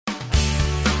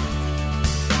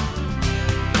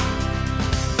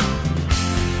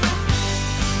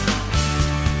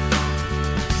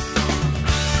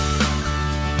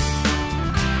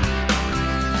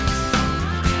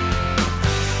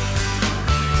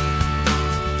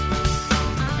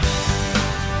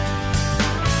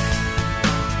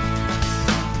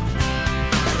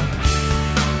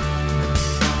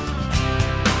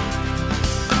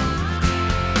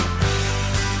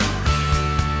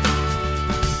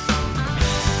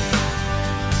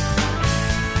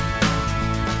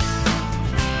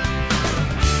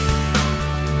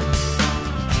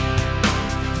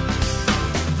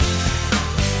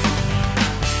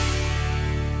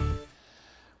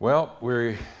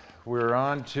we're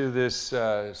on to this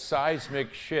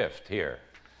seismic shift here.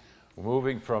 We're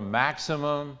moving from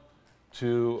maximum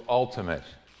to ultimate.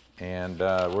 And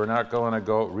we're not going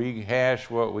to rehash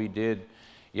what we did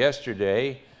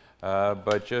yesterday,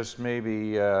 but just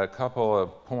maybe a couple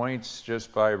of points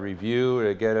just by review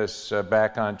to get us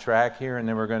back on track here. And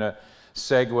then we're going to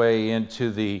segue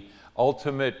into the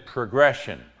ultimate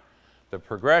progression, the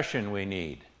progression we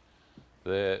need.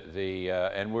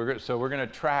 And we're going to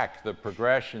track the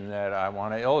progression that I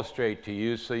want to illustrate to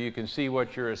you so you can see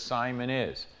what your assignment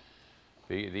is.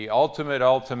 The ultimate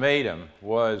ultimatum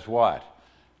was what?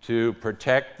 To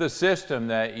protect the system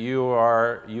that you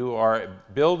are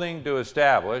building to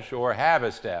establish or have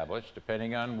established,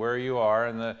 depending on where you are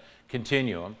in the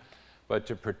continuum, but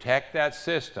to protect that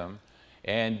system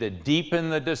and to deepen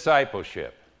the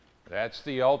discipleship. That's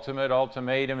the ultimate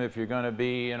ultimatum if you're going to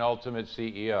be an ultimate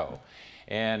CEO.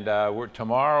 And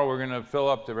tomorrow we're going to fill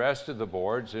up the rest of the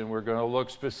boards, and we're going to look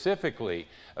specifically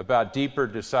about deeper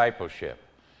discipleship.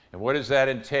 And what does that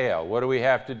entail? What do we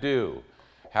have to do?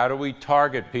 How do we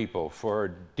target people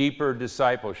for deeper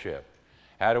discipleship?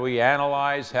 How do we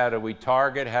analyze? How do we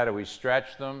target? How do we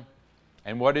stretch them?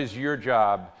 And what is your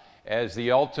job as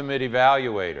the ultimate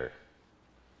evaluator?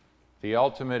 The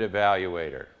ultimate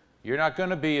evaluator. You're not going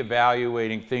to be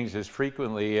evaluating things as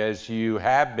frequently as you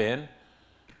have been,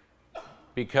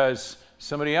 because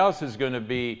somebody else is going to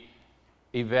be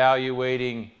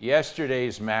evaluating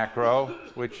yesterday's macro,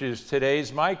 which is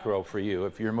today's micro for you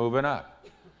if you're moving up.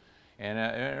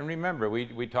 And remember,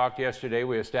 we talked yesterday,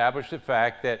 we established the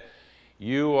fact that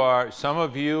some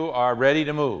of you are ready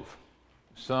to move.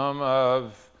 Some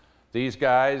of these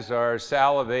guys are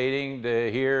salivating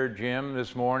to hear Jim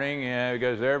this morning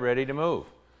because they're ready to move.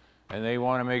 And they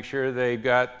want to make sure they've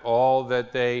got all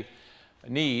that they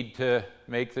need to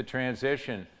make the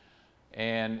transition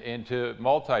and into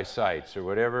multi-sites or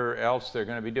whatever else they're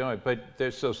going to be doing.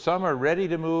 But so some are ready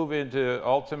to move into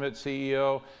ultimate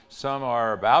CEO, some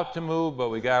are about to move, but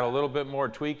we got a little bit more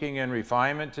tweaking and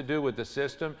refinement to do with the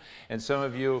system. And some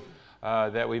of you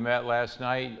that we met last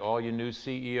night, all you new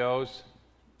CEOs,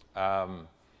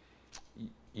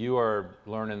 you are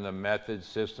learning the methods,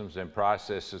 systems, and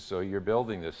processes, so you're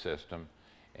building the system.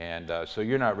 And so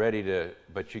you're not ready to,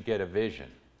 but you get a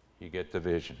vision. You get the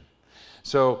vision.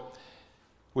 So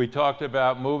we talked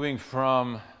about moving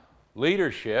from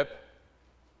leadership,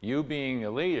 you being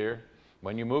a leader,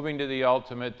 when you're moving to the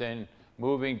ultimate, then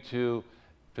moving to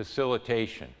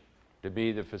facilitation, to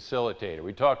be the facilitator.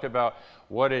 We talked about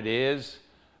what it is,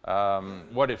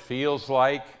 what it feels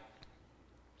like,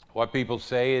 what people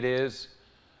say it is,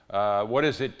 what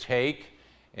does it take,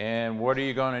 and what are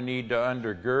you going to need to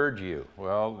undergird you?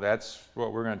 Well, that's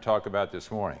what we're going to talk about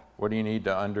this morning. What do you need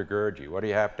to undergird you? What do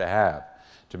you have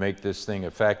to make this thing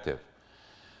effective?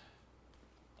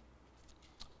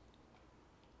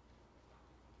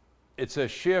 It's a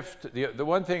shift. The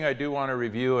one thing I do want to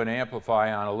review and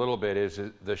amplify on a little bit is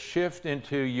the shift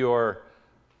into your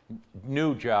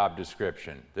new job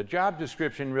description. The job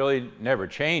description really never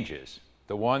changes,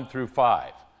 the 1 through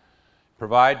 5.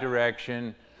 Provide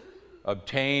direction,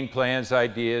 obtain plans,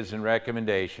 ideas, and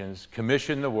recommendations,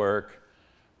 commission the work,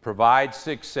 provide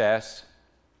success,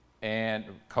 and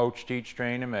coach, teach,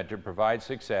 train, and mentor, provide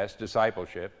success,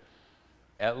 discipleship,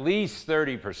 at least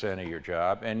 30% of your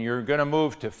job, and you're going to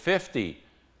move to 50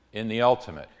 in the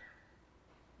ultimate.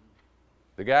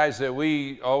 The guys that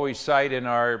we always cite in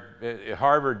our,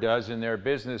 Harvard does in their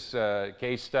business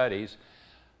case studies,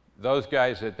 those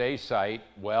guys that they cite,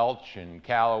 Welch and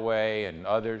Callaway and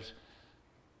others,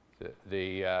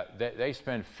 they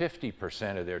spend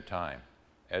 50% of their time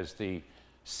as the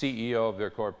CEO of their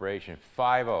corporation,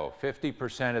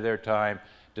 50% of their time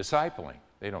discipling.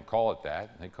 They don't call it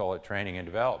that. They call it training and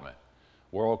development.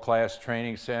 World-class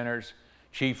training centers,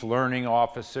 chief learning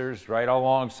officers, right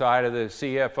alongside of the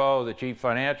CFO, the chief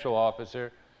financial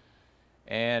officer,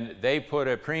 and they put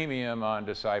a premium on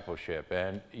discipleship.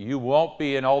 And you won't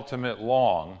be an ultimate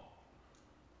long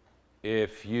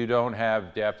if you don't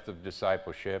have depth of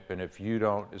discipleship, and if you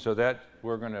don't, so that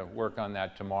we're going to work on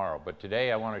that tomorrow. But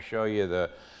today I want to show you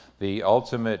the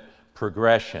ultimate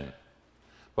progression.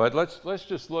 But let's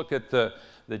just look at the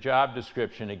job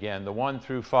description again, the 1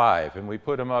 through 5, and we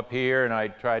put them up here, and I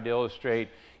tried to illustrate,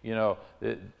 you know,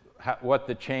 what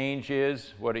the change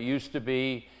is, what it used to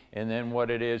be, and then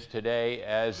what it is today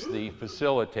as the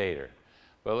facilitator.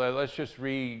 But let's just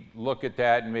re-look at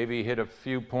that and maybe hit a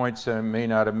few points that I may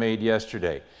not have made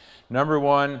yesterday. Number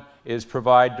 1 is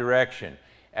provide direction.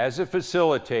 As a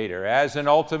facilitator, as an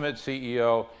ultimate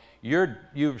CEO,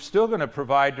 you're still going to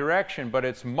provide direction, but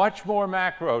it's much more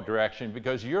macro direction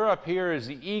because you're up here as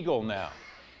the eagle now.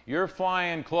 You're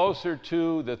flying closer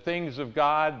to the things of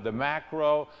God, the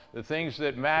macro, the things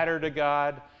that matter to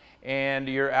God, and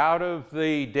you're out of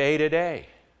the day-to-day.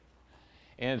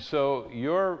 And so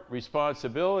your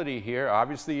responsibility here,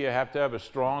 obviously you have to have a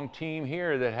strong team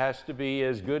here that has to be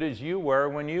as good as you were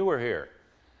when you were here.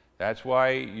 That's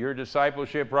why your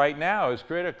discipleship right now is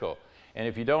critical. And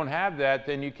if you don't have that,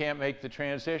 then you can't make the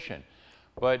transition.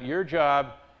 But your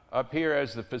job up here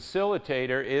as the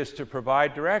facilitator is to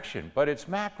provide direction, but it's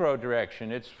macro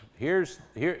direction. It's here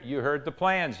you heard the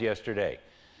plans yesterday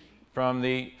from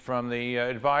the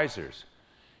advisors,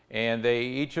 and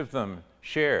each of them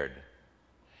shared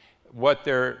what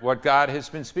God has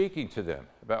been speaking to them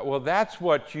about. Well, that's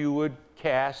what you would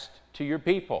cast to your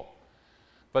people.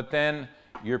 But then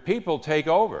your people take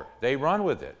over. They run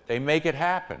with it. They make it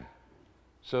happen.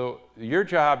 So your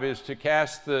job is to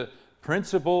cast the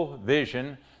principal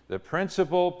vision, the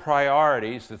principal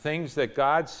priorities, the things that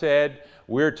God said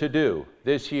we're to do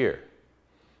this year.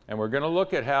 And we're going to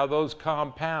look at how those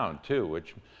compound too,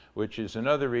 which is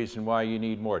another reason why you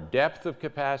need more depth of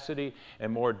capacity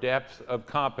and more depth of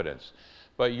competence.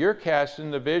 But you're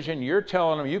casting the vision, you're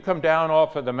telling them, you come down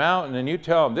off of the mountain and you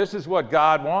tell them, this is what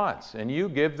God wants, and you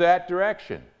give that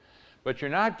direction. But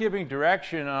you're not giving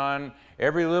direction on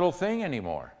every little thing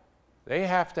anymore. They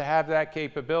have to have that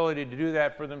capability to do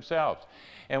that for themselves.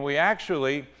 And we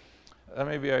actually,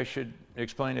 maybe I should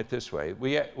explain it this way.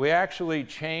 We actually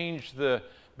changed the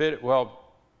bit, well,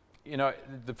 you know,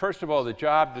 first of all, the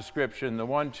job description, the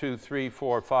 1, 2, 3,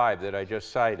 4, 5 that I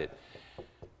just cited,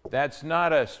 that's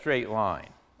not a straight line.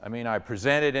 I mean, I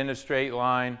present it in a straight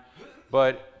line,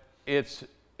 but it's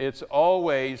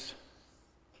always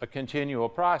a continual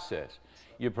process.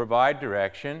 You provide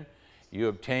direction, you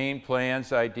obtain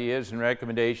plans, ideas, and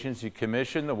recommendations, you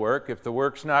commission the work. If the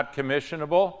work's not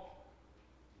commissionable,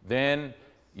 then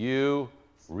you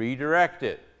redirect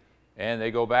it. And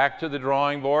they go back to the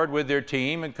drawing board with their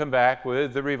team and come back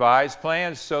with the revised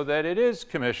plans so that it is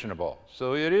commissionable,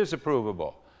 so it is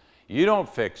approvable. You don't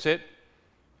fix it.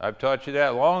 I've taught you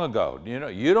that long ago. You know,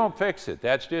 you don't fix it.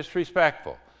 That's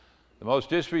disrespectful. The most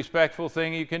disrespectful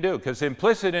thing you can do, because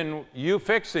implicit in you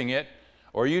fixing it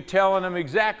or you telling them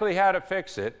exactly how to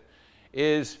fix it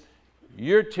is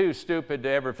you're too stupid to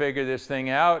ever figure this thing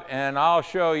out, and I'll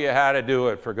show you how to do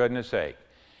it, for goodness sake.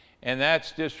 And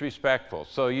that's disrespectful.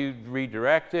 So you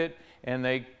redirect it, and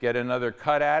they get another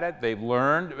cut at it. They've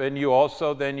learned, and you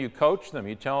also then you coach them.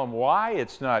 You tell them why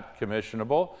it's not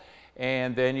commissionable,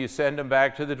 and then you send them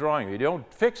back to the drawing board. You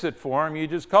don't fix it for them, you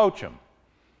just coach them.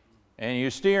 And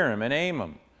you steer them and aim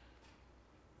them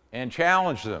and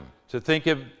challenge them to think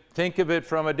of it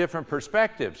from a different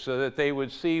perspective so that they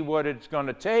would see what it's going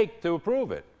to take to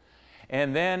approve it.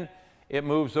 And then it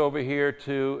moves over here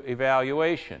to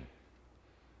evaluation.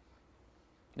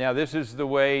 Now, this is the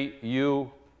way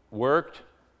you worked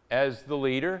as the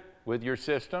leader with your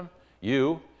system,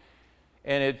 and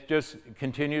it just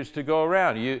continues to go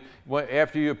around.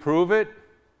 After you approve it,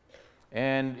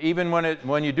 and even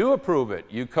when you do approve it,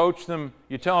 you coach them,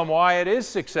 you tell them why it is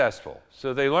successful,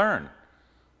 so they learn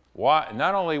why,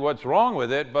 not only what's wrong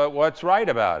with it, but what's right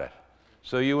about it.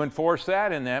 So you enforce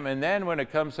that in them, and then when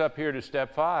it comes up here to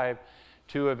step 5,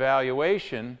 to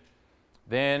evaluation,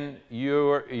 then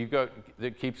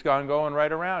it keeps on going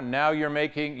right around. Now you're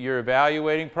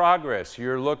evaluating progress.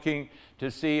 You're looking to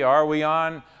see, are we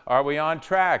on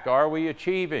track? Are we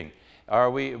achieving?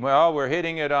 We're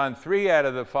hitting it on 3 out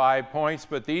of the 5 points,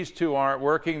 but these 2 aren't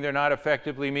working. They're not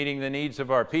effectively meeting the needs of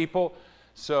our people.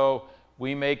 So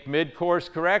we make mid-course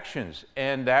corrections,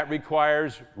 and that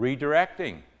requires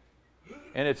redirecting.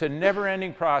 And it's a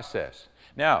never-ending process.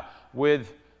 Now,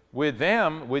 with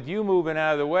you moving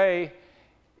out of the way,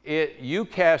 you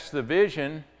cast the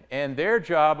vision, and their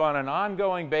job on an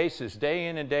ongoing basis, day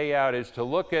in and day out, is to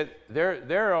look at,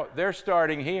 they're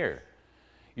starting here.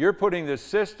 You're putting the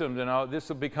systems, and this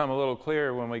will become a little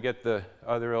clearer when we get the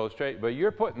other illustration, but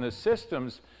you're putting the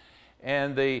systems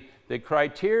and the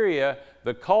criteria,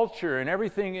 the culture, and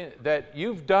everything that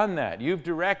you've done that, you've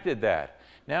directed that.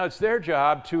 Now it's their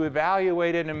job to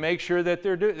evaluate it and make sure that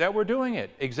we're doing it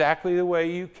exactly the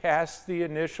way you cast the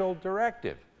initial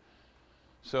directive.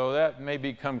 So that may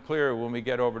become clearer when we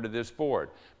get over to this board.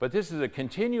 But this is a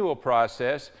continual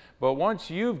process, but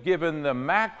once you've given the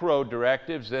macro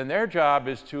directives, then their job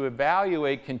is to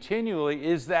evaluate continually,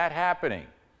 is that happening?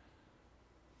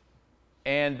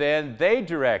 And then they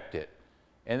direct it,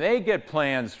 and they get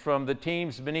plans from the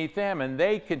teams beneath them, and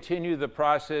they continue the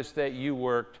process that you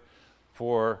worked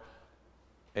for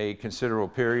a considerable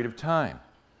period of time.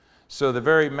 So the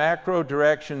very macro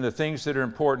direction, the things that are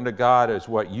important to God, is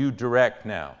what you direct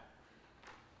now.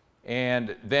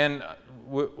 And then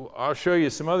I'll show you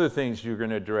some other things you're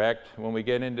going to direct when we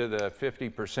get into the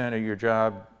 50% of your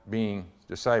job being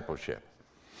discipleship.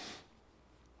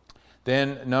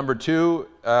 Then number 2,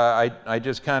 I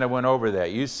just kind of went over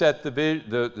that. You set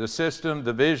the system,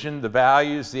 the vision, the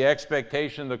values, the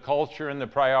expectation, the culture, and the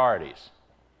priorities.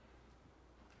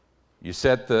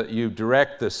 You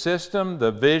direct the system,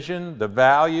 the vision, the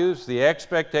values, the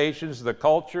expectations, the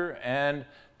culture, and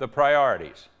the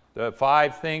priorities. The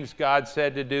 5 things God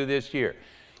said to do this year.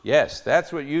 Yes,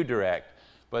 that's what you direct,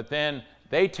 but then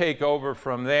they take over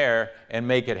from there and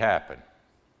make it happen.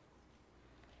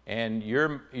 And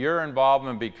your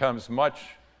involvement becomes much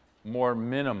more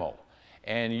minimal.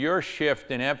 And your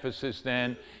shift in emphasis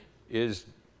then is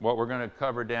what we're going to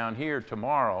cover down here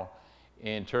tomorrow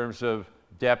in terms of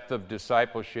depth of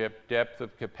discipleship, depth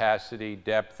of capacity,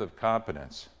 depth of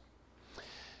competence.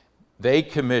 They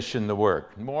commission the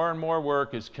work. More and more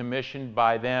work is commissioned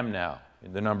by them now,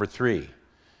 in the number 3.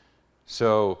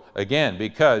 So again,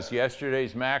 because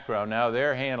yesterday's macro, now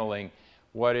they're handling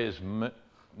what is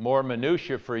more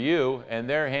minutia for you, and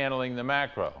they're handling the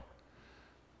macro.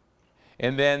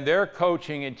 And then they're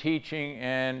coaching and teaching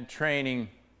and training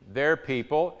their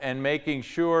people and making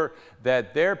sure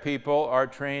that their people are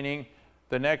training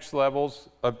the next levels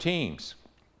of teams.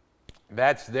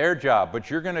 That's their job, but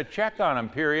you're going to check on them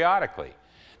periodically.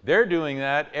 They're doing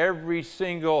that every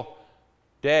single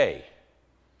day.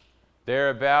 They're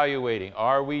evaluating,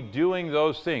 are we doing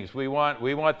those things? We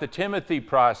want the Timothy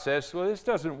process. Well, this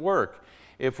doesn't work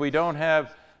if we don't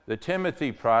have the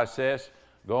Timothy process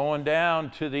going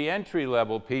down to the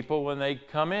entry-level people when they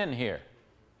come in here,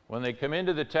 when they come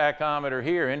into the tachometer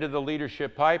here, into the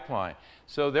leadership pipeline.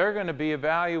 So they're going to be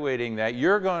evaluating that.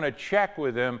 You're going to check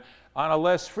with them on a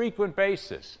less frequent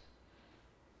basis.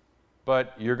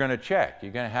 But you're going to check.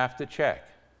 You're going to have to check,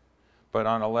 but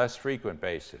on a less frequent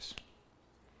basis.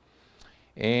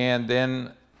 And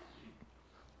then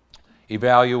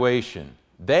evaluation.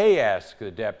 They ask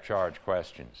the depth charge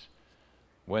questions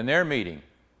when they're meeting.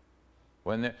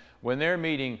 When they're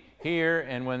meeting here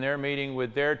and when they're meeting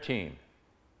with their team,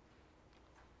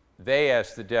 they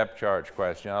ask the depth charge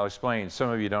question. I'll explain. Some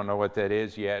of you don't know what that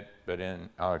is yet, but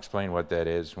I'll explain what that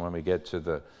is when we get to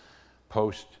the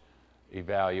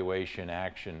post-evaluation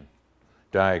action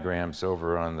diagrams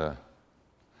over on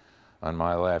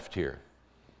my left here.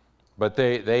 But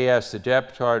they ask the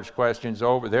depth charge questions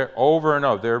over and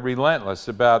over. They're relentless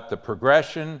about the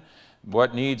progression,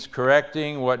 what needs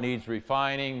correcting, what needs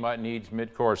refining, what needs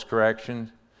mid-course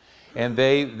correction. And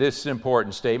this is an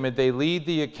important statement, they lead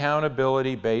the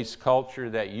accountability-based culture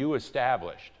that you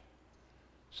established.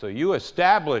 So you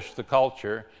established the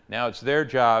culture, now it's their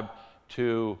job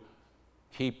to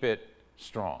keep it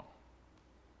strong.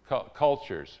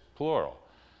 Cultures, plural.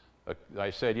 I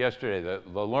said yesterday,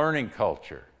 the learning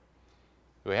culture.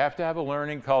 We have to have a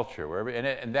learning culture,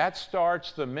 and that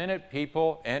starts the minute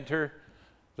people enter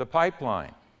the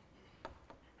pipeline.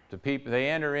 They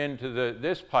enter into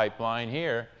this pipeline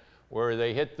here, where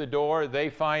they hit the door, they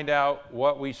find out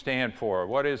what we stand for,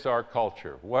 what is our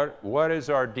culture, what is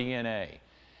our DNA.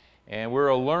 And we're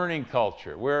a learning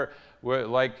culture. We're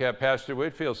like Pastor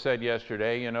Whitfield said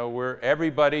yesterday,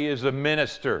 everybody is a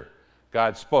minister.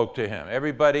 God spoke to him.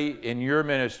 Everybody in your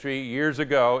ministry years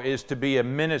ago is to be a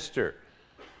minister.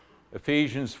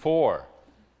 Ephesians 4.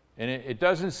 And it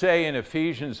doesn't say in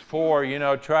Ephesians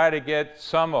 4, try to get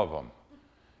some of them.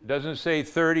 It doesn't say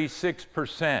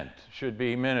 36% should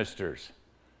be ministers.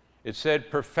 It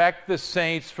said perfect the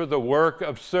saints for the work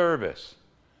of service.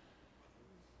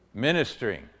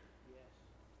 Ministering.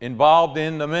 Involved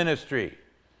in the ministry.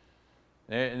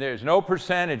 There's no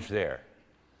percentage there.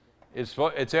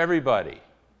 It's everybody.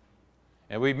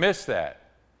 And we miss that.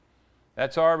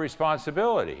 That's our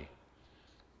responsibility,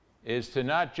 is to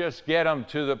not just get them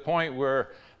to the point where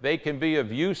they can be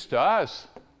of use to us,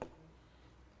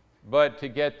 but to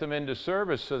get them into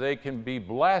service so they can be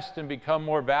blessed and become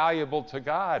more valuable to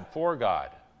God, for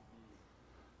God.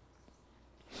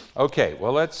 Okay,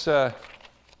 well, let's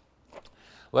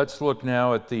look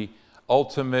now at the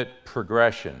ultimate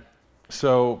progression.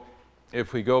 So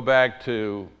if we go back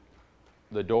to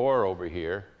the door over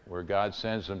here, where God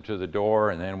sends them to the door,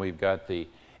 and then we've got the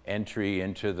entry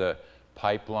into the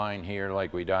pipeline here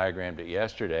like we diagrammed it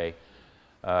yesterday.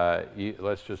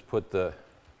 Let's just put the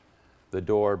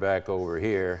door back over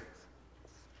here.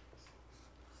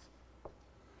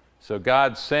 So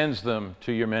God sends them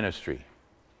to your ministry.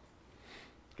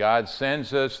 God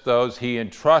sends us those, He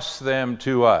entrusts them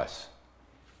to us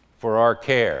for our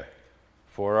care,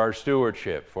 for our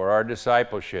stewardship, for our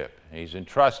discipleship. He's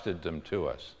entrusted them to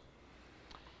us.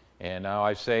 And now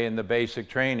I say in the basic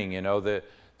training, the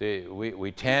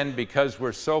We tend, because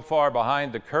we're so far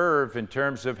behind the curve in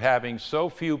terms of having so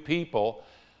few people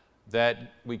that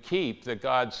we keep, that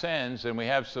God sends, and we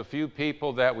have so few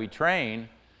people that we train,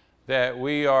 that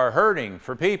we are hurting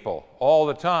for people all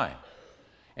the time.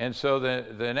 And so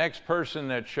the next person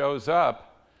that shows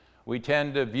up, we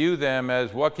tend to view them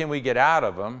as what can we get out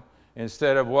of them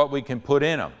instead of what we can put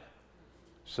in them.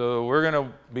 So we're going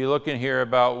to be looking here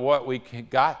about what we've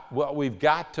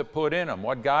got to put in them,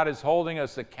 what God is holding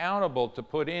us accountable to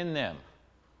put in them.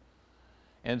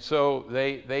 And so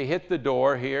they hit the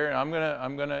door here, and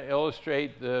I'm going to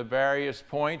illustrate the various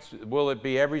points. Will it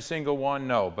be every single one?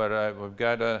 No, but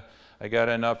I got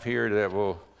enough here that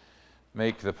will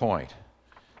make the point.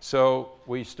 So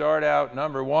we start out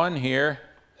number one here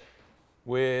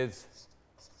with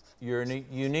your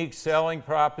unique selling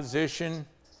proposition,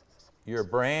 your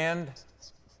brand,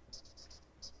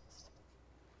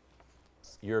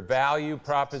 your value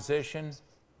proposition.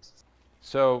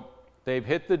 So they've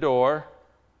hit the door.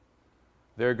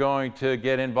 They're going to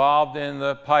get involved in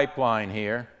the pipeline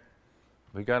here.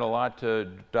 We've got a lot to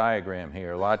diagram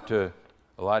here, a lot to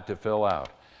fill out.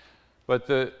 But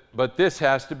this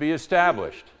has to be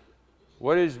established.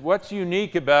 What's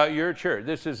unique about your church?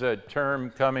 This is a term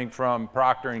coming from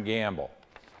Procter & Gamble,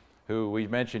 who we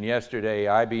mentioned yesterday.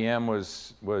 IBM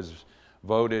was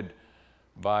voted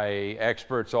by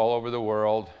experts all over the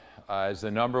world as the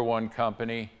 #1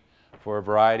 company for a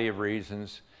variety of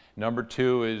reasons. Number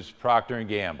 2 is Procter &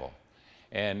 Gamble.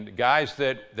 And guys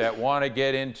that want to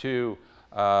get into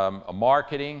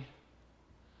marketing,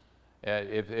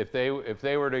 if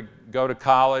they were to go to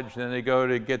college, then they go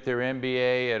to get their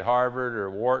MBA at Harvard or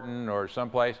Wharton or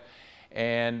someplace,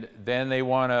 and then they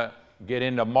want to get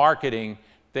into marketing,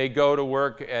 they go to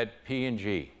work at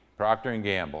P&G, Procter &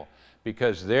 Gamble,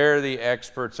 because they're the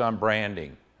experts on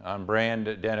branding, on brand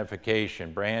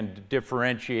identification, brand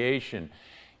differentiation,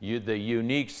 the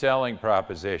unique selling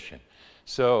proposition.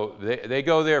 So they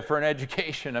go there for an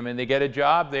education. I mean, they get a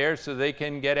job there so they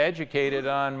can get educated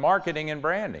on marketing and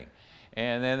branding.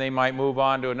 And then they might move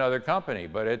on to another company,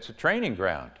 but it's a training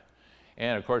ground.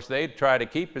 And of course, they try to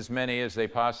keep as many as they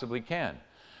possibly can.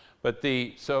 But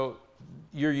so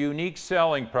your unique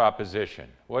selling proposition,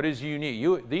 what is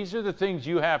unique? These are the things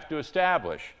you have to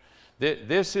establish.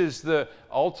 This is the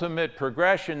ultimate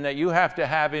progression that you have to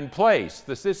have in place.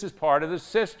 This is part of the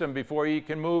system before you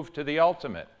can move to the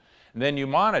ultimate. And then you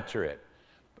monitor it.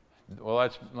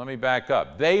 Well, let me back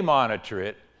up. They monitor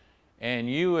it, and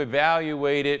you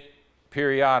evaluate it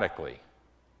periodically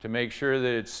to make sure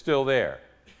that it's still there.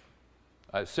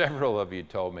 Several of you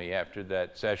told me after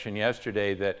that session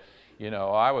yesterday that,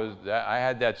 I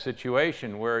had that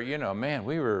situation where, man,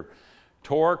 we were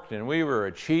torqued and we were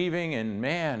achieving, and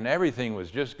man, everything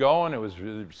was just going.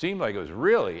 It seemed like it was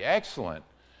really excellent.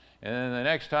 And then the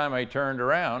next time I turned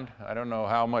around, I don't know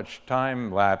how much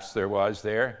time lapse there was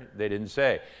there, they didn't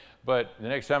say, but the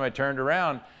next time I turned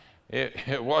around,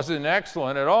 it wasn't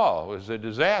excellent at all. It was a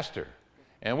disaster.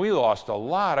 And we lost a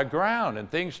lot of ground, and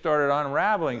things started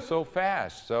unraveling so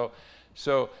fast.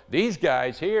 So these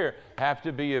guys here have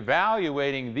to be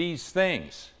evaluating these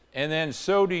things, and then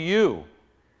so do you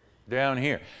down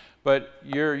here. But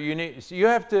you're unique. So you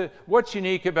have to, what's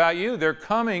unique about you? They're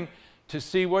coming to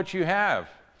see what you have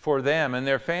for them and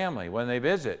their family when they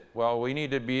visit. Well, we need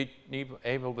to be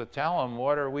able to tell them,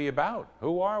 what are we about?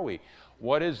 Who are we?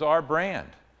 What is our brand?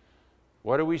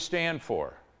 What do we stand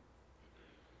for?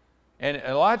 And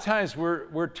a lot of times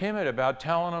we're timid about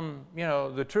telling them,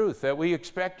 the truth, that we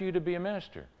expect you to be a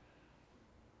minister.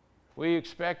 We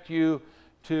expect you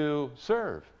to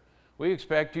serve. We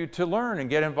expect you to learn and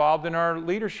get involved in our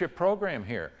leadership program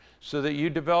here so that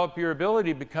you develop your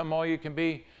ability to become all you can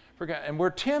be for God. And we're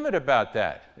timid about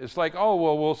that. It's like, oh,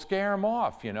 well, we'll scare them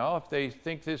off, if they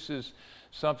think this is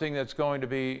something that's going to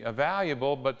be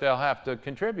valuable, but they'll have to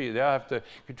contribute. They'll have to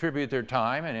contribute their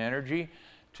time and energy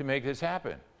to make this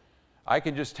happen. I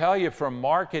can just tell you from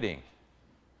marketing,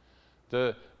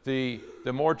 the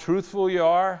more truthful you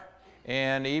are,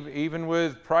 and even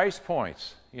with price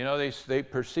points, they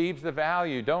perceive the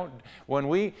value.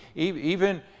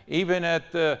 Even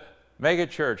at the mega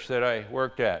church that I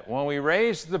worked at, when we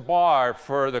raised the bar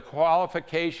for the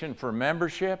qualification for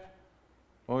membership,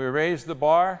 when we raised the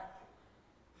bar,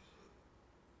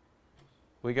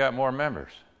 we got more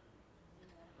members.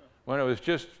 When it was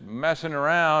just messing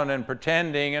around and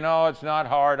pretending, and it's not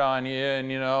hard on you,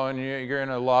 and and you're going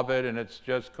to love it, and it's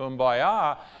just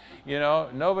kumbaya,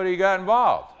 nobody got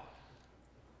involved.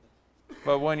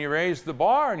 But when you raise the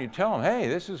bar and you tell them, hey,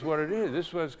 this is what it is, this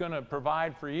is what it's going to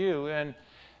provide for you, and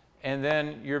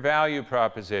then your value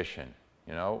proposition,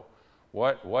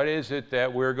 What is it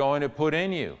that we're going to put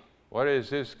in you? How is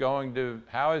this going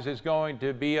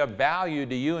to be of value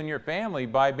to you and your family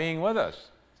by being with us?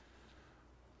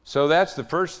 So that's the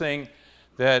first thing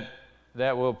that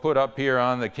we'll put up here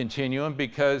on the continuum,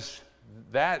 because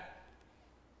that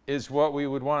is what we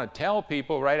would want to tell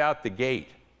people right out the gate,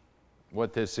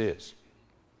 what this is.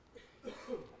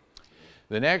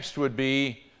 The next would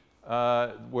be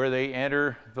where they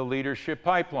enter the leadership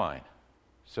pipeline.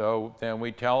 So then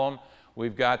we tell them,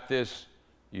 we've got this,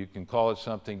 you can call it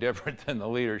something different than the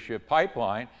leadership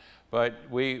pipeline, but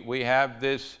we have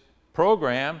this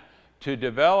program to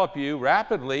develop you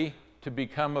rapidly to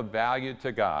become of value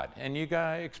to God. And you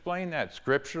got to explain that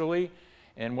scripturally,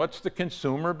 and what's the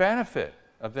consumer benefit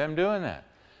of them doing that.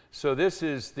 So this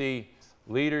is the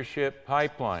leadership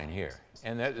pipeline here,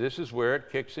 and this is where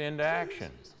it kicks into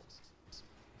action.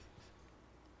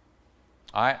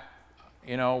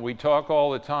 We talk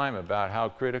all the time about how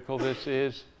critical this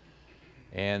is,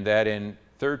 and that in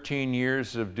 13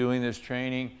 years of doing this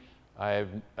training,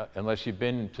 unless you've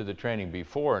been to the training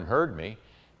before and heard me,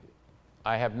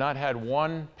 I have not had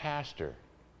one pastor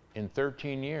in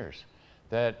 13 years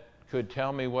that could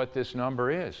tell me what this number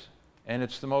is. And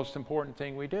it's the most important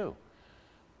thing we do.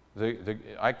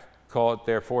 I call it,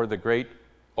 therefore, the great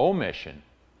omission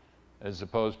as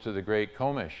opposed to the great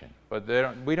commission. But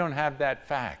we don't have that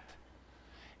fact.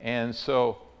 And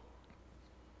so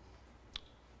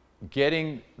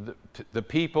getting the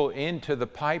people into the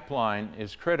pipeline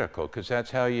is critical, because that's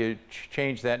how you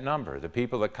change that number. The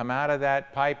people that come out of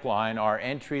that pipeline are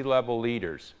entry-level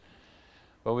leaders.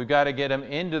 But we've got to get them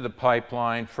into the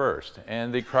pipeline first.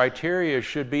 And the criteria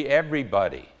should be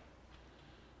everybody.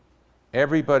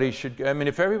 Everybody should,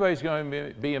 if everybody's going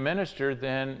to be a minister,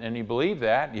 then, and you believe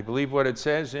that, you believe what it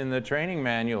says in the training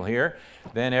manual here,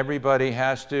 then everybody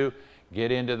has to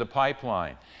get into the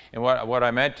pipeline. And what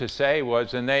I meant to say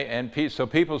was, so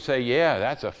people say, yeah,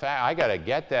 that's a fact, I got to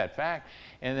get that fact.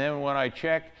 And then when I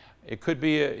check, it could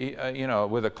be,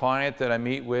 with a client that I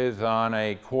meet with on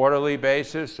a quarterly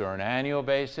basis or an annual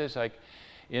basis,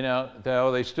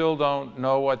 they still don't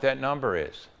know what that number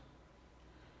is.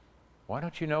 Why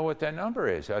don't you know what that number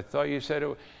is? I thought you said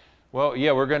it. Well,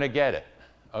 yeah, we're going to get it.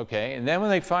 Okay, and then when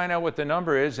they find out what the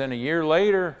number is, and a year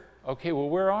later, okay, well,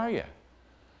 where are you?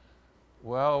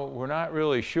 Well, we're not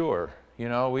really sure.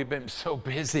 We've been so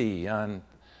busy on.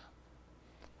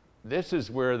 This is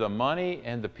where the money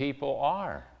and the people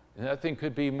are. Nothing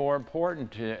could be more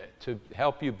important to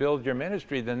help you build your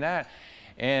ministry than that.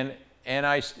 And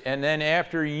then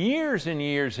after years and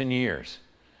years and years,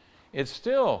 it's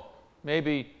still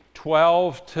maybe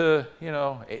 12 to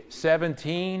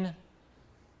 17.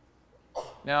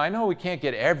 Now I know we can't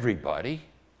get everybody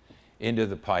into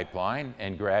the pipeline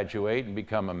and graduate and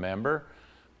become a member,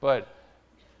 but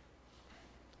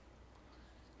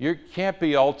you can't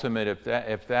be ultimate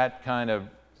if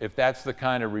that's the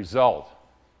kind of result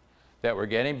that we're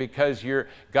getting, because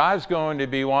God's going to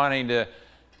be wanting to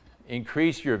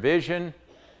increase your vision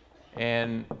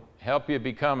and help you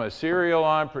become a serial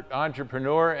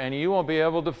entrepreneur, and you won't be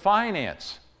able to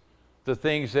finance the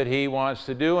things that He wants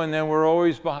to do, and then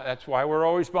that's why we're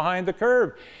always behind the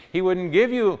curve. He wouldn't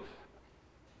give you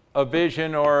a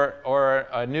vision or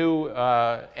a new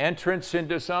entrance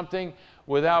into something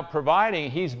without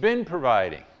providing. He's been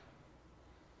providing.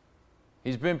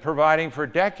 He's been providing for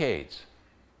decades.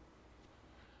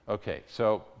 Okay,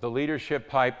 so the leadership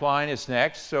pipeline is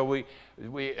next. So we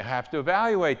have to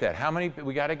evaluate that.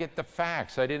 We got to get the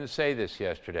facts. I didn't say this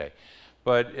yesterday,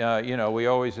 but we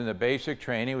always, in the basic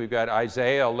training, we've got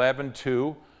Isaiah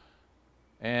 11:2,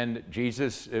 and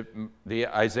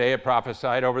Isaiah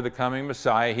prophesied over the coming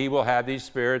Messiah. He will have these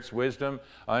spirits: wisdom,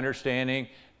 understanding,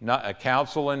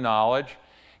 counsel, and knowledge.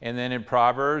 And then in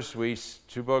Proverbs,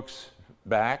 2 books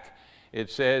back, it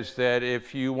says that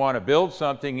if you want to build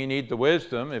something, you need the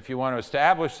wisdom. If you want to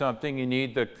establish something, you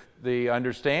need the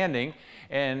understanding.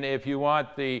 And if you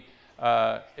want the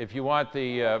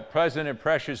present and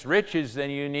precious riches, then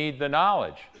you need the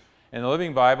knowledge. And the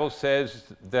Living Bible says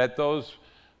that those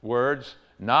words,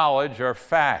 knowledge, are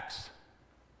facts.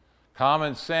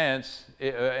 Common sense,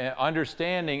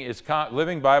 understanding is,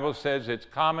 Living Bible says it's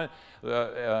common,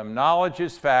 knowledge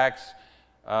is facts,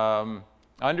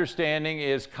 understanding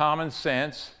is common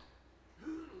sense.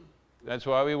 That's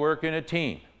why we work in a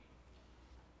team,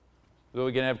 so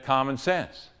we can have common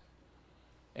sense.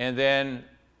 And then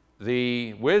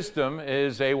the wisdom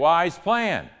is a wise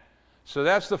plan. So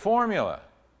that's the formula.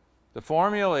 The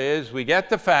formula is, we get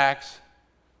the facts.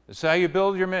 This is how you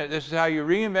build your ministry. This is how you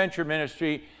reinvent your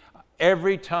ministry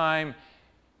every time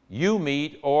you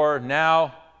meet, or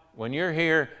now when you're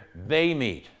here, they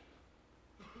meet.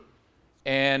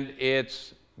 And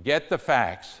it's get the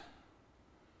facts,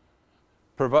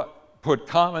 put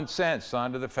common sense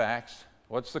onto the facts.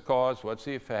 What's the cause? What's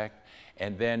the effect?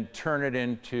 And then turn it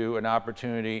into an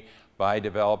opportunity by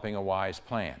developing a wise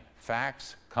plan.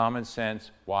 Facts, common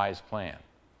sense, wise plan.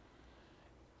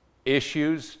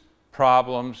 Issues,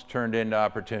 problems turned into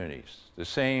opportunities. The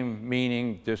same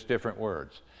meaning, just different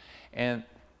words. And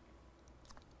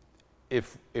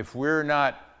if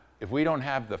we don't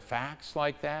have the facts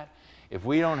like that, if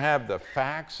we don't have the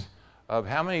facts of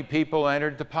how many people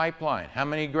entered the pipeline, how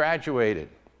many graduated,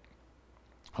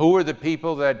 who were the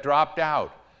people that dropped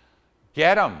out,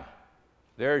 get them.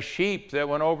 There are sheep that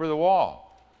went over the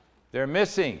wall. They're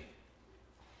missing.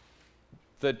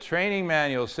 The training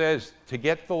manual says to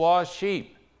get the lost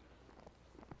sheep.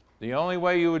 The only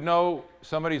way you would know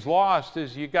somebody's lost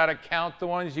is you got to count the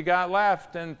ones you got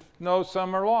left and know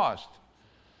some are lost.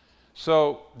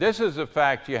 So this is a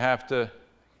fact you have to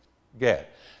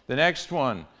get. The next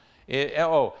one,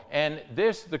 and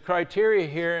the criteria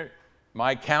here,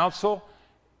 my counsel,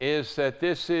 is that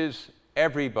this is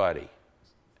everybody.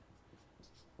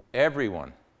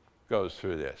 Everyone goes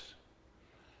through this.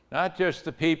 Not just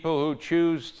the people who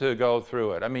choose to go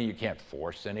through it. I mean, you can't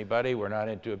force anybody. We're not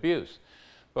into abuse.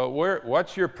 But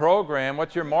what's your program?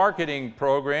 What's your marketing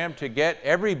program to get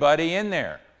everybody in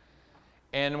there?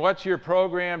 And what's your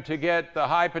program to get the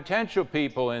high potential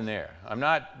people in there? I'm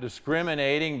not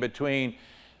discriminating between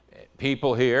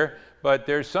people here, but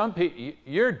there's some people,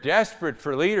 you're desperate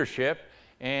for leadership,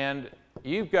 and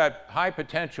you've got high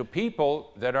potential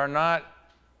people that are not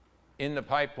in the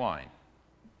pipeline.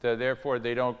 So therefore,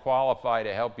 they don't qualify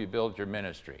to help you build your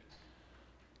ministry.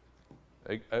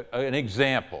 An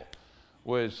example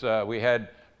was we had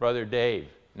Brother Dave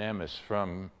Nemes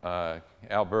from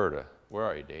Alberta. Where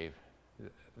are you, Dave?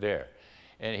 There.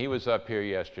 And he was up here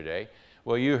yesterday.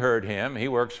 Well, you heard him. He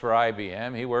works for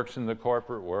IBM. He works in the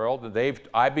corporate world.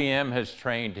 IBM has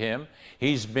trained him.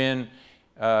 He's been,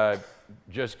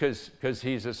 just because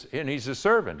he's a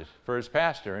servant for his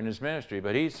pastor in his ministry,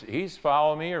 but he's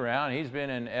followed me around. He's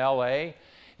been in LA.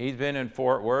 He's been in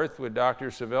Fort Worth with Dr.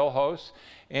 Seville,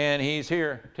 and he's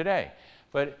here today.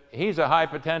 But he's a high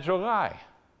potential guy,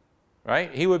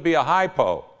 right? He would be a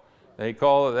hypo. They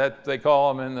call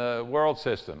him in the world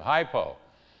system, hypo.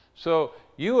 So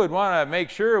you would want to make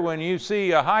sure when you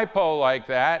see a hypo like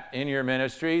that in your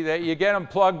ministry that you get them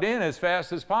plugged in as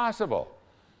fast as possible,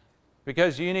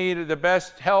 because you need the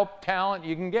best help talent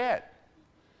you can get.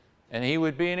 And he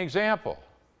would be an example.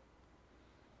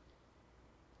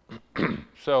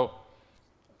 So,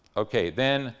 okay,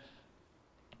 then,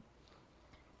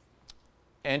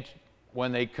 and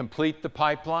when they complete the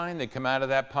pipeline, they come out of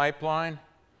that pipeline,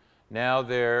 now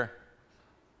they're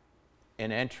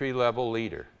an entry-level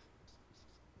leader.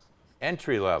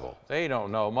 Entry level. They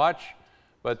don't know much,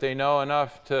 but they know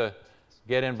enough to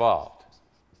get involved.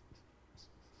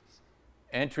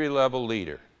 Entry-level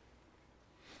leader.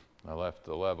 I left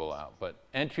the level out, but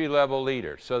entry-level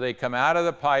leader. So they come out of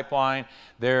the pipeline,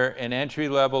 they're an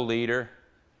entry-level leader,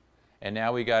 and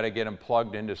now we got to get them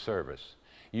plugged into service.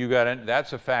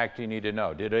 That's a fact you need to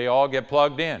know. Did they all get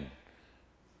plugged in?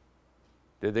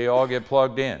 Did they all get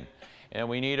plugged in? And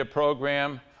we need a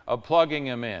program of plugging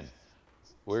them in.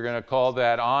 We're going to call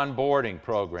that onboarding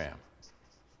program.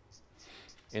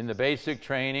 In the basic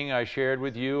training I shared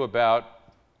with you about,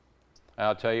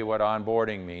 I'll tell you what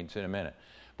onboarding means in a minute,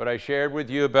 but I shared with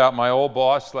you about my old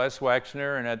boss, Les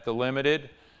Wexner, and at the Limited,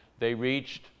 they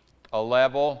reached a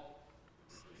level,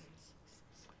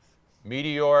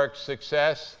 meteoric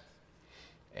success,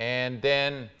 and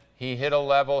then he hit a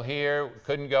level here,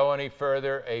 couldn't go any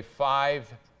further, a $5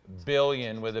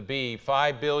 billion, with a B,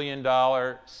 $5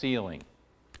 billion ceiling.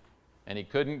 And he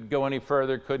couldn't go any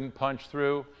further, couldn't punch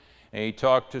through. And he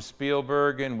talked to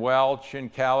Spielberg and Welch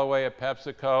and Callaway at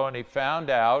PepsiCo, and he found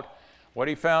out, what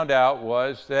he found out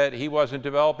was that he wasn't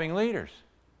developing leaders.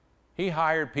 He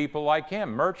hired people like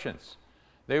him, merchants.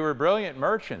 They were brilliant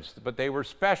merchants, but they were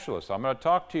specialists. I'm going to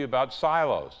talk to you about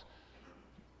silos.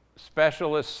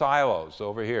 Specialist silos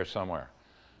over here somewhere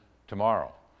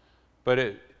tomorrow.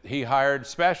 But he hired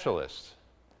specialists,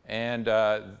 and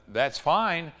that's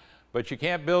fine, but you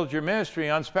can't build your ministry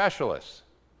on specialists.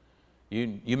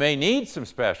 You may need some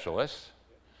specialists,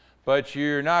 but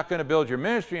you're not going to build your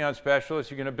ministry on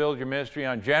specialists. You're going to build your ministry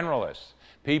on generalists,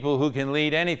 people who can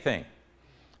lead anything.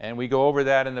 And we go over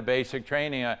that in the basic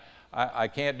training. I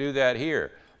can't do that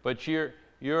here, but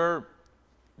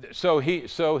so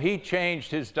he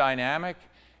changed his dynamic,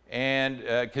 and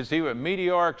because he was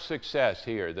meteoric success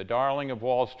here, the darling of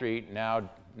Wall Street, now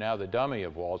the dummy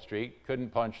of Wall Street, couldn't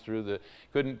punch through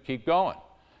couldn't keep going,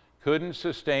 couldn't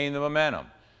sustain the momentum.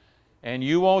 And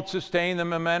you won't sustain the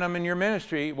momentum in your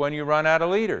ministry when you run out of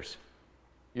leaders.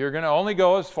 You're going to only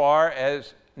go as far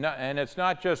as, and it's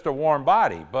not just a warm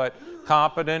body, but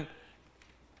competent,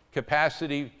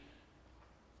 capacity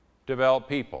developed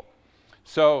people.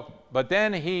 So, but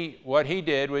then what he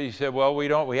did was he said, well,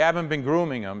 we haven't been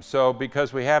grooming them. So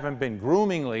because we haven't been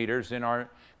grooming leaders in our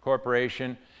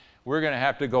corporation, we're going to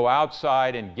have to go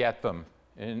outside and get them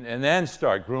and then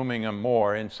start grooming them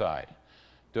more inside.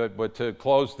 But to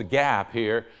close the gap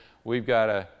here, we've got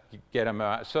to get them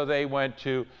out. So they went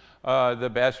to the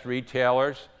best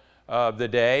retailers of the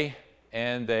day,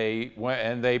 and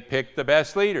they picked the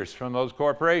best leaders from those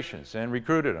corporations and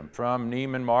recruited them from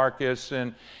Neiman Marcus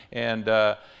and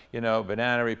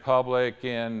Banana Republic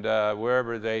and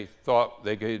wherever they thought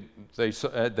they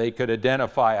could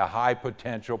identify a high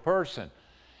potential person.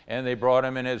 And they brought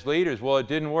them in as leaders. Well, it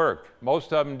didn't work.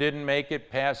 Most of them didn't make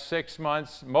it past 6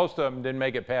 months. Most of them didn't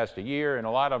make it past a year, and a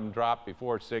lot of them dropped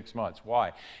before 6 months.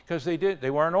 Why? Because they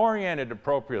weren't oriented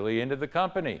appropriately into the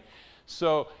company.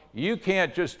 So you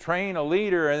can't just train a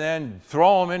leader and then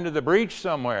throw them into the breach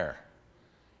somewhere.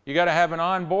 You got to have an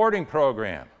onboarding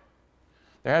program.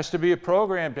 There has to be a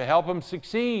program to help them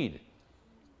succeed.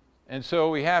 And so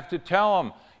we have to tell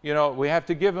them, we have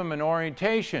to give them an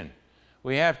orientation.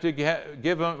 We have to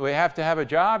we have to have a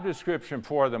job description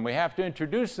for them. We have to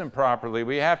introduce them properly.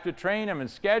 We have to train them and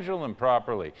schedule them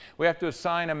properly. We have to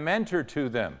assign a mentor to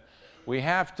them. We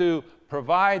have to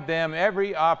provide them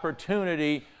every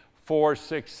opportunity for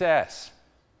success.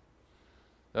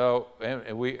 So,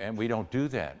 and we don't do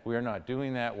that. We're not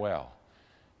doing that well.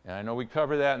 And I know we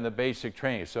cover that in the basic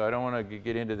training, so I don't want to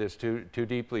get into this too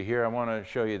deeply here. I want to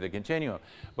show you the continuum.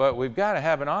 But we've got to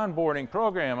have an onboarding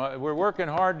program. We're working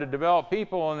hard to develop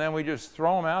people, and then we just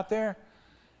throw them out there,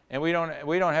 and we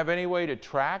don't have any way to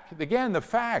track. Again, the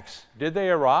facts. Did they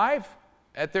arrive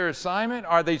at their assignment?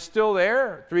 Are they still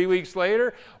there 3 weeks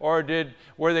later, or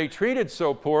were they treated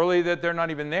so poorly that they're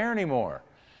not even there anymore?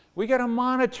 We got to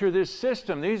monitor this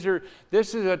system.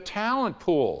 This is a talent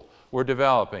pool. We're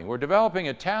developing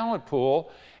a talent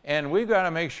pool, and we've got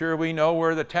to make sure we know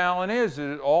where the talent is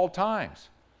at all times.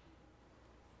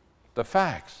 The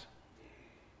facts.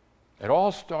 It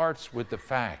all starts with the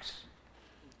facts.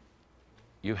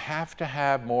 You have to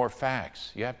have more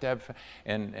facts. You have to have,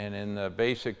 and in the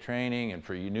basic training and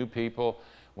for you new people,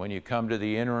 when you come to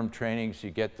the interim trainings,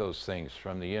 you get those things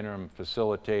from the interim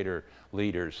facilitator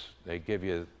leaders. They give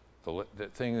you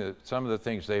some of the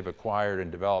things they've acquired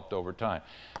and developed over time.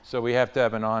 So we have to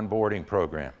have an onboarding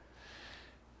program.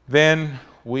 Then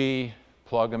we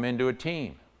plug them into a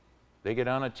team. They get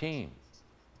on a team.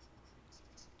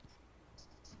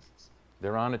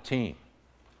 They're on a team.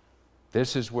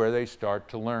 This is where they start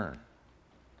to learn.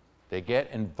 They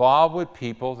get involved with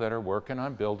people that are working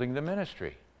on building the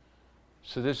ministry.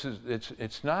 So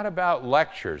it's not about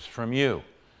lectures from you.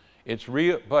 It's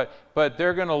real, but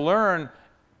they're going to learn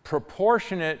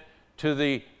proportionate to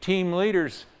the team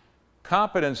leader's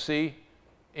competency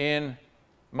in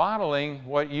modeling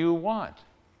what you want,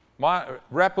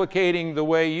 replicating the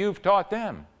way you've taught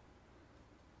them.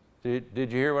 Did you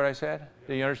hear what I said?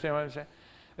 Do you understand what I'm saying?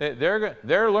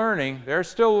 They're learning. They're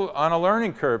still on a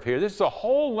learning curve here. This is a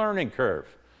whole learning curve.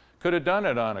 Could have done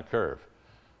it on a curve,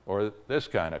 or this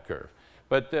kind of curve.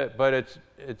 But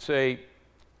it's a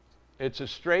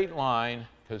straight line,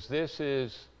 because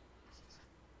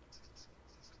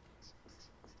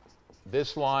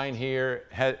this line here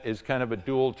is kind of a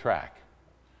dual track.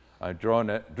 I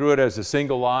drew it as a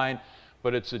single line,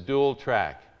 but it's a dual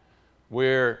track.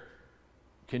 We're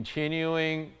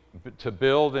continuing to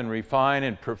build and refine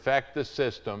and perfect the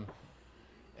system,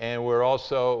 and we're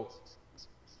also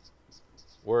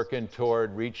working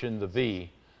toward reaching the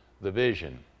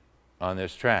vision on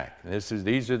this track.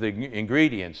 These are the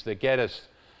ingredients that get us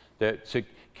to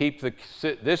keep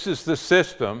this is the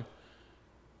system.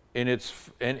 And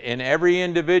every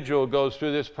individual goes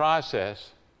through this process,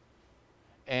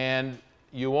 and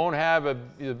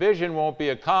the vision won't be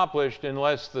accomplished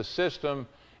unless the system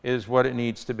is what it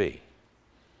needs to be.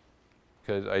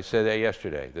 Because I said that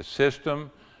yesterday. The system,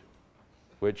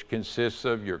 which consists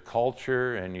of your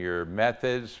culture and your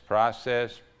methods,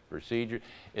 process, procedure,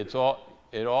 it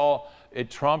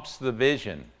trumps the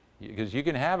vision. Because you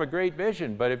can have a great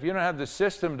vision, but if you don't have the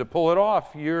system to pull it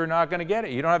off, you're not going to get it.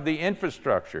 You don't have the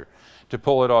infrastructure to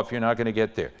pull it off, you're not going to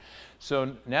get there.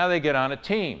 So now they get on a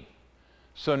team.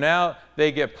 So now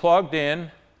they get plugged in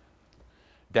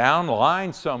down the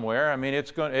line somewhere. I mean,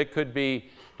 it could be,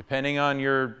 depending on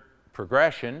your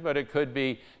progression, but it could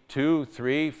be 2,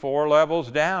 3, 4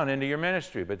 levels down into your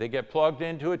ministry. But they get plugged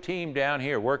into a team down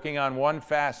here working on one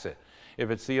facet. If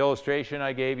it's the illustration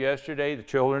I gave yesterday, the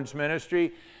children's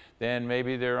ministry, then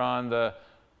maybe they're on the,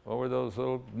 what were those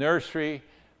little, nursery,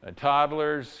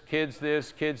 toddlers, kids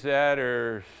this, kids that,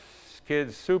 or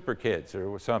kids, super kids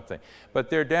or something. But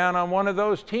they're down on one of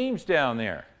those teams down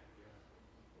there.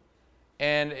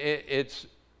 And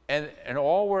and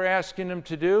all we're asking them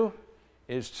to do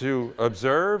is to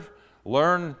observe,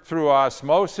 learn through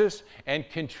osmosis, and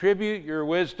contribute your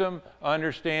wisdom,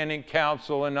 understanding,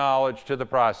 counsel, and knowledge to the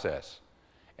process.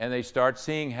 And they start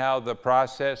seeing how the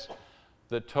process,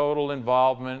 the total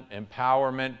involvement,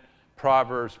 empowerment,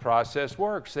 Proverbs process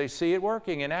works. They see it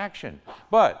working in action.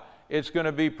 But it's going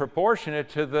to be proportionate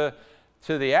to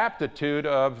the aptitude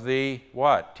of the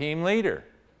what? Team leader.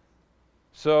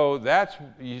 So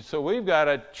we've got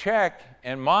to check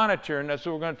and monitor, and that's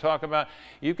what we're going to talk about.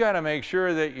 You've got to make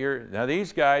sure that now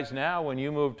these guys now, when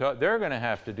you move to, they're going to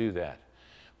have to do that.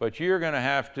 But you're going to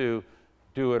have to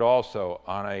do it also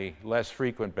on a less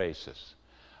frequent basis.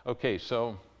 Okay,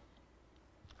 so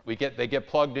they get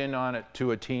plugged in on it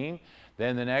to a team.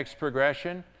 Then the next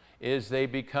progression is they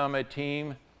become a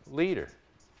team leader.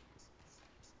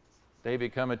 They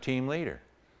become a team leader.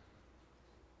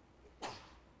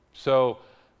 So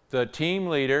the team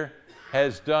leader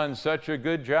has done such a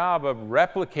good job of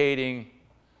replicating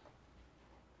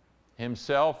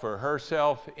himself or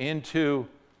herself into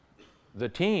the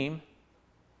team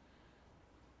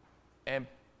and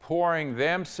pouring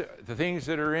the things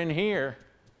that are in here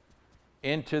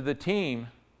into the team,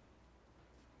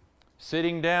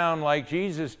 sitting down like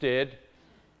Jesus did.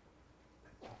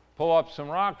 Pull up some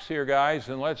rocks here, guys,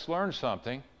 and let's learn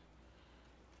something.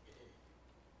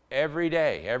 Every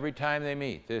day, every time they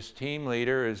meet, this team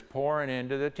leader is pouring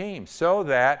into the team so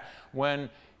that when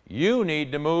you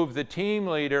need to move the team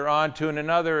leader onto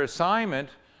another assignment,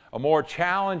 a more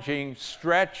challenging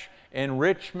stretch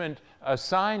enrichment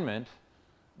assignment,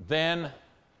 then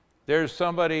there's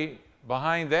somebody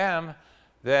behind them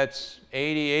that's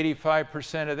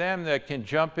 80–85% of them that can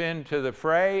jump into the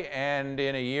fray, and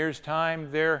in a year's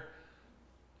time they're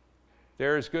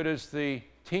as good as the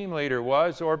team leader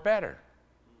was or better.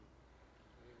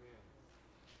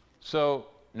 So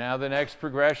now the next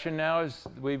progression now is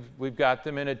we've got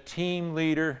them in a team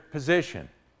leader position.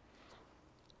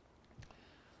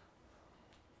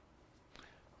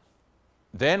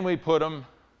 Then we put them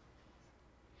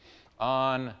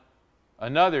on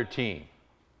another team.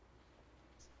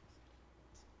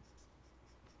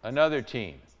 Another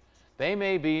team. They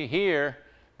may be here,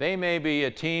 they may be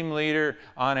a team leader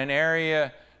on an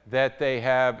area that they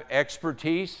have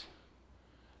expertise.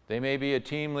 They may be a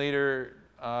team leader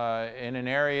in an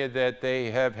area that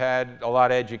they have had a lot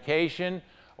of education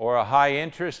or a high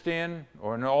interest in,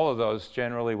 or all of those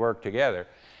generally work together.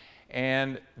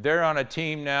 And they're on a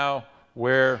team now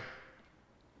where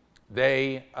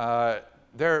they're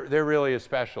really a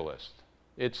specialist.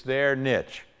 It's their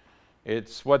niche.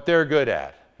 It's what they're good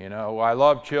at. You know, I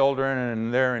love children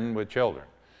and they're in with children.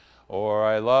 Or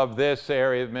I love this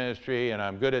area of ministry and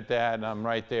I'm good at that and I'm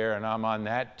right there and I'm on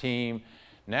that team.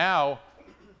 Now,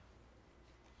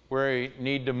 we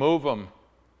need to move them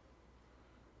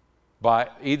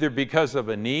either because of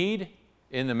a need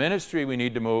in the ministry, we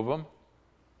need to move them.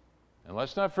 And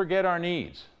let's not forget our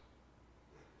needs.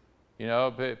 You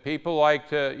know, people like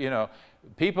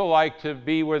to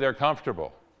be where they're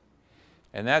comfortable.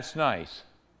 And that's nice,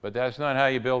 but that's not how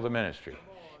you build a ministry.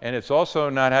 And it's also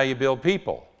not how you build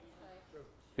people.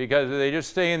 Because if they just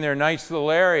stay in their nice little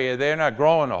area, they're not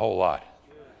growing a whole lot.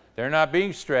 They're not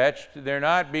being stretched, they're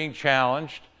not being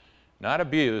challenged. Not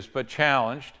abused, but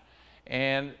challenged.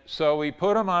 And so we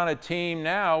put them on a team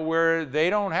now where they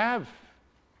don't have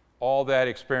all that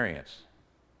experience.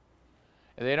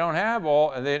 They don't have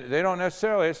they don't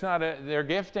necessarily, it's not their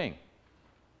gifting.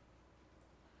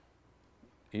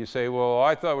 You say, well,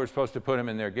 I thought we were supposed to put them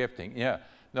in their gifting. Yeah,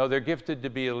 no, they're gifted to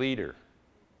be a leader.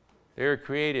 They're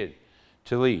created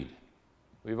to lead.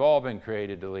 We've all been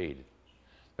created to lead.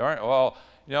 Well,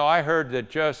 you know, I heard that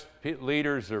just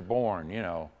leaders are born, you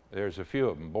know. There's a few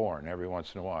of them born every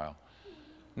once in a while.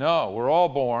 No, we're all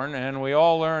born and we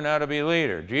all learn how to be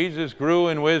leader. Jesus grew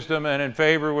in wisdom and in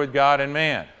favor with God and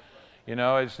man. You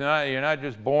know, you're not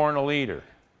just born a leader.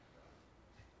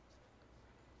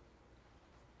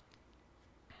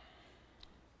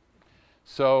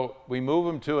 So we move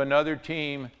them to another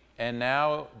team and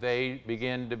now they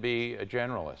begin to be a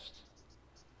generalist.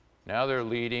 Now they're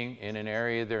leading in an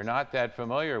area they're not that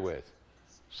familiar with.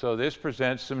 So this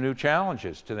presents some new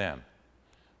challenges to them.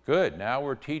 Good, now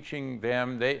we're teaching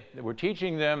them,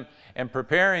 and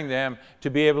preparing them to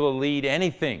be able to lead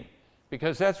anything,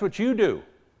 because that's what you do.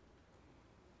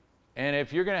 And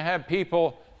if you're going to have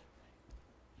people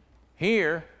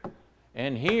here,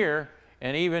 and here,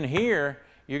 and even here,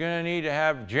 you're going to need to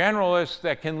have generalists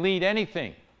that can lead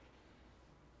anything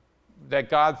that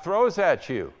God throws at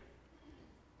you.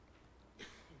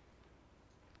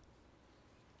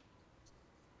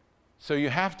 So you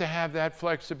have to have that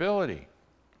flexibility.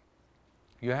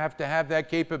 You have to have that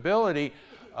capability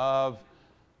of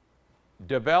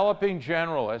developing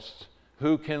generalists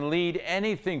who can lead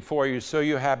anything for you, so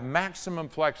you have maximum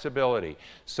flexibility.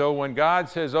 So when God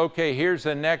says, okay, here's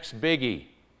the next biggie,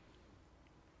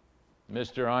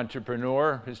 Mr.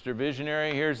 Entrepreneur, Mr.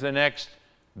 Visionary, here's the next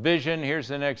vision, here's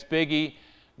the next biggie.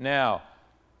 Now,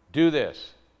 do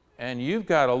this. And you've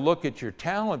got to look at your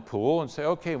talent pool and say,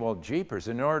 okay, well, jeepers,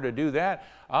 in order to do that,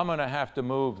 I'm going to have to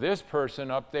move this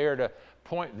person up there to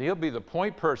point. He'll be the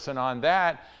point person on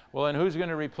that. Well, and who's going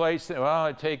to replace them? Well,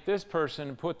 I take this person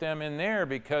and put them in there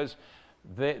because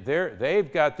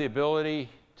they've got the ability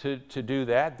to do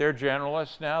that. They're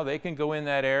generalists now. They can go in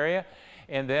that area.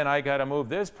 And then I got to move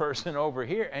this person over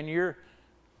here. And you're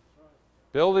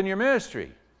building your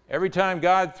ministry. Every time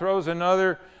God throws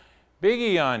another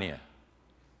biggie on you,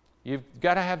 you've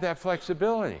got to have that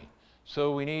flexibility.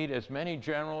 So we need as many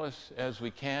generalists as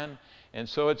we can. And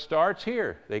so it starts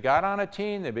here. They got on a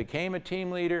team. They became a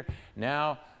team leader.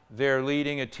 Now they're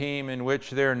leading a team in which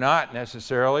they're not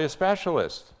necessarily a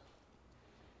specialist.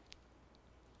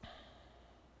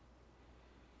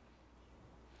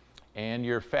 And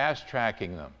you're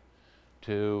fast-tracking them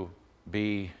to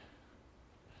be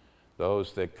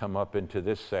those that come up into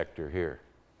this sector here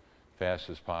fast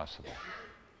as possible.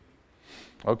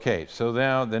 Okay, so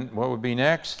now then what would be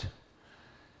next?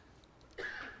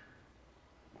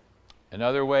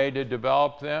 Another way to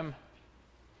develop them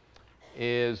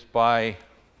is by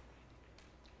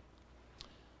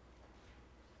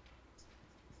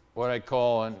what I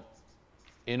call an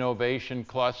innovation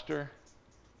cluster.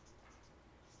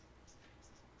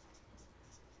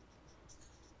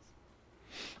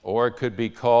 Or it could be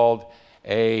called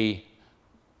a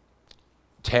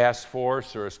task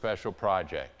force or a special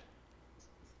project.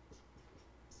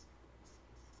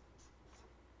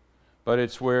 But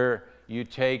it's where you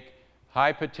take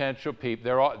high potential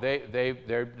people.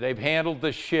 They've handled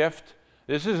the shift.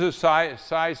 This is a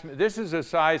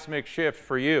seismic shift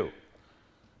for you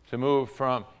to move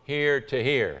from here to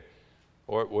here.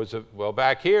 Or it was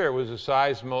back here it was a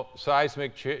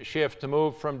seismic shift to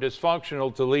move from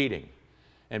dysfunctional to leading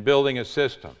and building a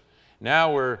system.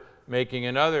 Now we're making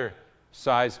another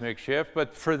seismic shift,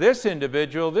 but for this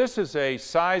individual, this is a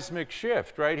seismic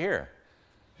shift right here.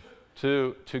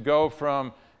 To go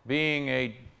from being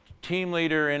a team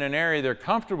leader in an area they're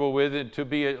comfortable with and to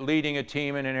be leading a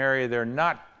team in an area they're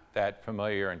not that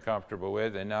familiar and comfortable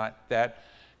with and not that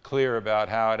clear about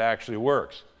how it actually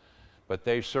works. But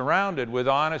they're surrounded with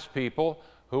honest people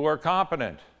who are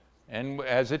competent. And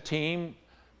as a team,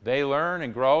 they learn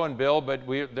and grow and build, but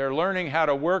they're learning how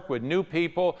to work with new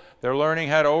people. They're learning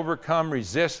how to overcome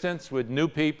resistance with new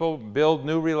people, build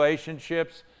new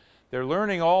relationships. They're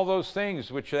learning all those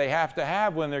things which they have to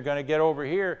have when they're going to get over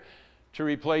here to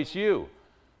replace you.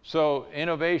 So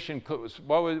innovation,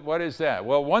 what is that?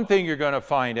 Well, one thing you're going to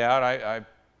find out, I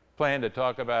plan to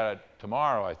talk about it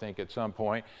tomorrow, I think, at some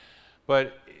point,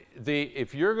 but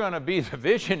if you're going to be the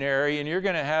visionary and you're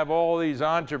going to have all these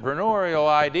entrepreneurial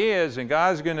ideas and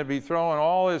God's going to be throwing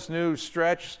all this new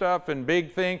stretch stuff and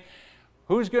big thing,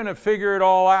 who's going to figure it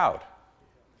all out?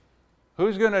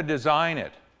 Who's going to design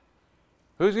it?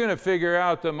 Who's going to figure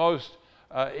out the most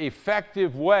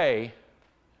effective way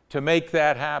to make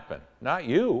that happen? Not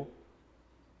you.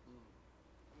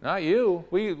 Not you.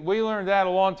 We learned that a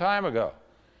long time ago.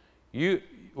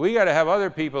 We got to have other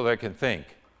people that can think.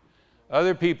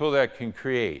 Other people that can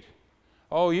create.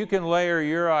 Oh, you can layer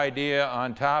your idea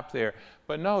on top there,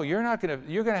 but no, you're going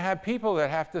to have people that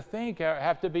have to think,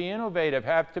 have to be innovative,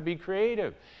 have to be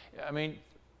creative. I mean,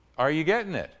 are you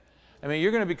getting it? I mean,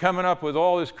 you're going to be coming up with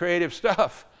all this creative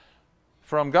stuff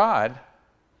from God,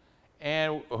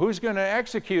 and who's going to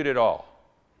execute it all?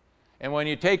 And when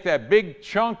you take that big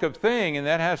chunk of thing, and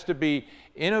that has to be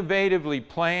innovatively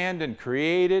planned and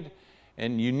created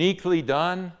and uniquely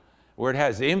done, where it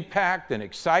has impact and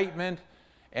excitement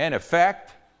and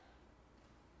effect,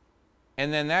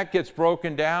 and then that gets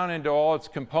broken down into all its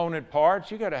component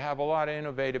parts, you got to have a lot of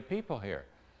innovative people here.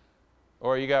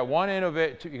 Or you got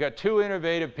two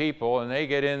innovative people, and they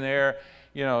get in there,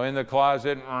 in the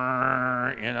closet,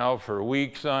 for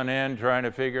weeks on end trying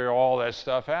to figure all that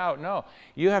stuff out. No,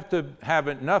 you have to have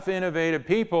enough innovative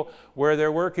people where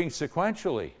they're working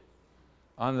sequentially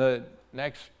on the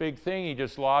next big thing he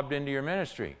just lobbed into your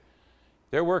ministry.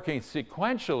 They're working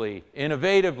sequentially,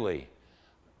 innovatively,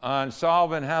 on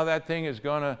solving how that thing is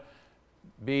going to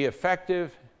be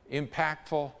effective,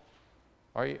 impactful.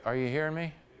 Are you hearing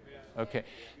me? Okay.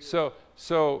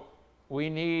 So we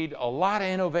need a lot of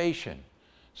innovation.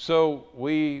 So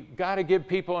we got to give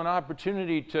people an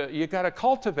opportunity to, you got to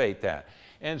cultivate that.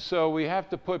 And so we have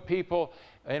to put people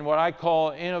in what I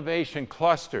call innovation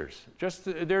clusters.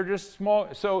 They're just small.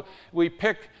 So we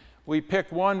pick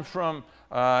one from,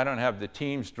 I don't have the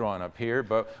teams drawn up here,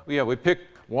 but yeah, we pick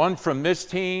one from this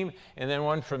team, and then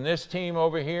one from this team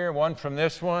over here, one from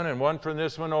this one, and one from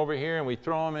this one over here, and we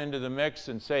throw them into the mix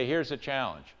and say, here's a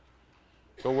challenge.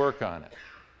 Go work on it.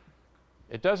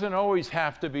 It doesn't always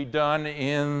have to be done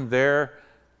in their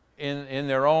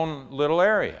own little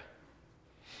area.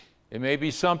 It may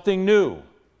be something new.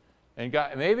 And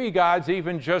maybe God's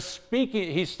even just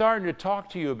speaking, he's starting to talk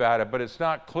to you about it, but it's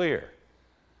not clear.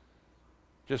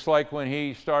 Just like when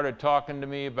he started talking to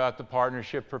me about the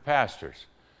Partnership for Pastors.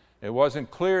 It wasn't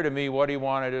clear to me what he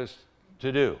wanted us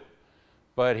to do.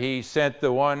 But he sent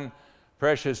the one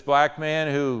precious black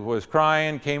man who was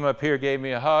crying, came up here, gave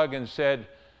me a hug, and said,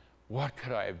 what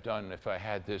could I have done if I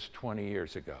had this 20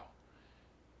 years ago?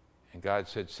 And God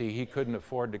said, see, he couldn't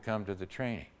afford to come to the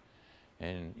training.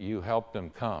 And you helped him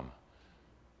come.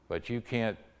 But you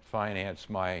can't finance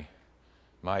my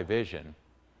vision.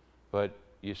 But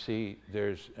you see,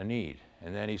 there's a need.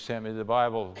 And then he sent me the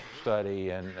Bible study,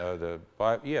 and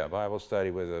Bible study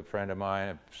with a friend of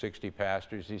mine, 60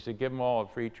 pastors. He said, give them all a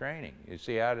free training. You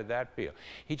see, how did that feel?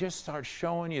 He just starts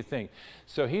showing you things.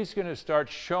 So he's going to start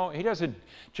showing. He doesn't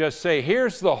just say,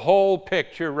 here's the whole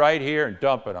picture right here and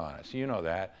dump it on us. You know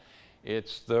that.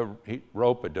 It's the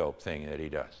rope-a-dope thing that he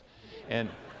does.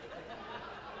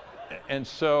 And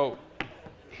so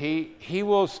he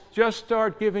will just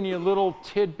start giving you little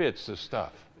tidbits of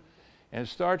stuff and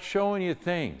start showing you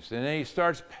things. And then he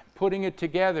starts putting it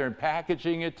together and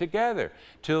packaging it together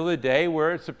till the day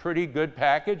where it's a pretty good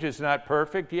package. It's not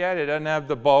perfect yet. It doesn't have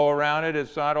the bow around it.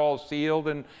 It's not all sealed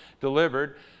and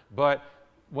delivered. But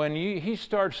when he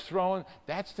starts throwing,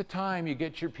 that's the time you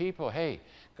get your people, hey,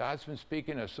 God's been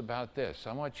speaking to us about this.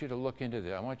 I want you to look into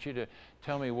this. I want you to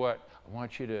tell me what. I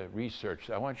want you to research.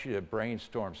 I want you to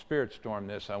brainstorm, spirit storm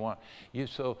this. I want you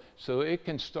so it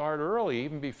can start early,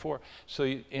 even before. So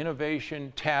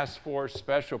innovation, task force,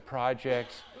 special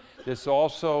projects. This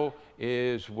also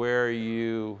is where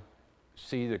you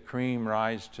see the cream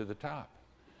rise to the top.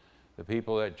 The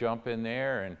people that jump in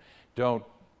there and don't,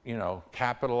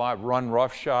 capitalize, run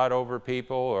roughshod over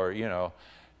people, or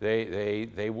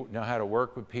they know how to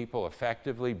work with people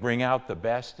effectively, bring out the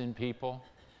best in people.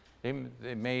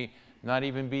 They may not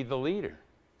even be the leader,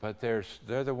 but they're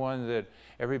the one that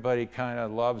everybody kind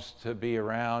of loves to be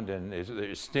around, and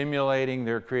they're stimulating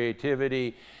their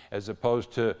creativity as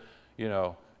opposed to,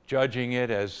 judging it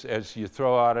as you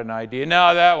throw out an idea.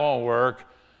 No, that won't work.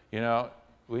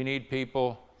 We need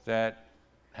people that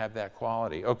have that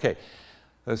quality. Okay,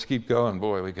 let's keep going.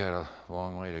 Boy, we got a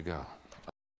long way to go.